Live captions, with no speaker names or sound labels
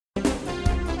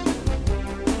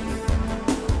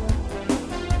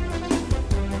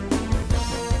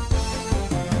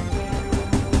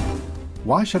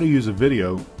Why should I use a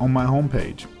video on my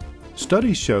homepage?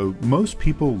 Studies show most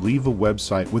people leave a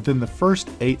website within the first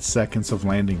 8 seconds of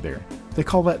landing there. They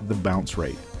call that the bounce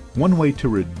rate. One way to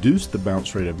reduce the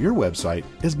bounce rate of your website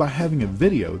is by having a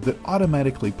video that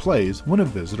automatically plays when a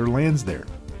visitor lands there.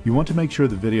 You want to make sure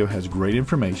the video has great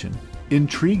information,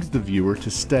 intrigues the viewer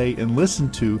to stay and listen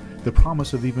to the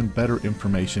promise of even better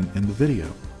information in the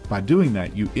video. By doing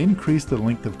that, you increase the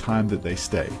length of time that they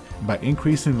stay. By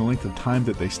increasing the length of time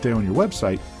that they stay on your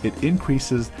website, it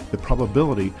increases the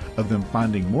probability of them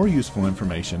finding more useful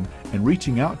information and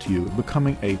reaching out to you,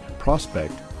 becoming a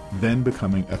prospect, then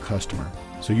becoming a customer.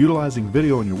 So utilizing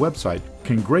video on your website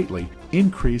can greatly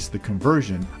increase the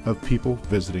conversion of people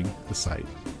visiting the site.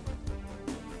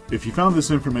 If you found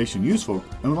this information useful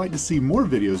and would like to see more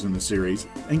videos in the series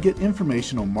and get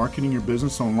information on marketing your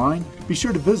business online, be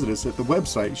sure to visit us at the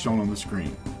website shown on the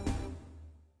screen.